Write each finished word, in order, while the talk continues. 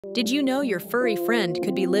Did you know your furry friend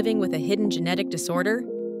could be living with a hidden genetic disorder?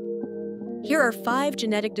 Here are 5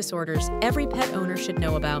 genetic disorders every pet owner should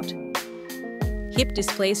know about. Hip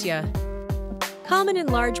dysplasia. Common in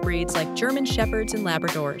large breeds like German Shepherds and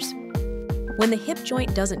Labradors. When the hip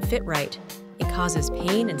joint doesn't fit right, it causes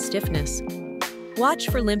pain and stiffness. Watch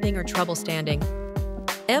for limping or trouble standing.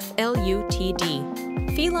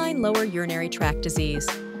 FLUTD. Feline lower urinary tract disease.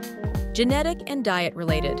 Genetic and diet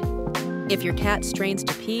related. If your cat strains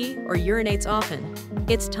to pee or urinates often,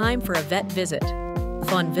 it's time for a vet visit.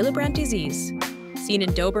 Von Willebrand Disease. Seen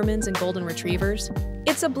in Dobermans and Golden Retrievers,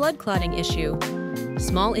 it's a blood clotting issue.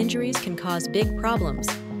 Small injuries can cause big problems.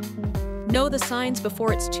 Know the signs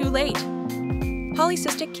before it's too late.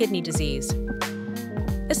 Polycystic kidney disease.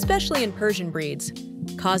 Especially in Persian breeds,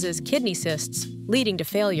 causes kidney cysts, leading to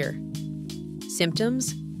failure.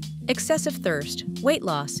 Symptoms: excessive thirst, weight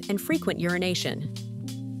loss, and frequent urination.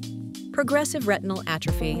 Progressive retinal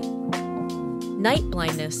atrophy. Night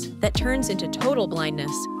blindness that turns into total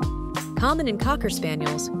blindness. Common in Cocker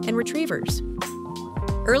Spaniels and Retrievers.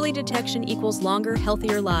 Early detection equals longer,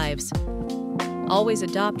 healthier lives. Always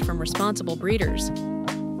adopt from responsible breeders.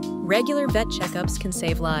 Regular vet checkups can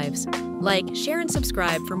save lives. Like, share, and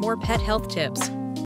subscribe for more pet health tips.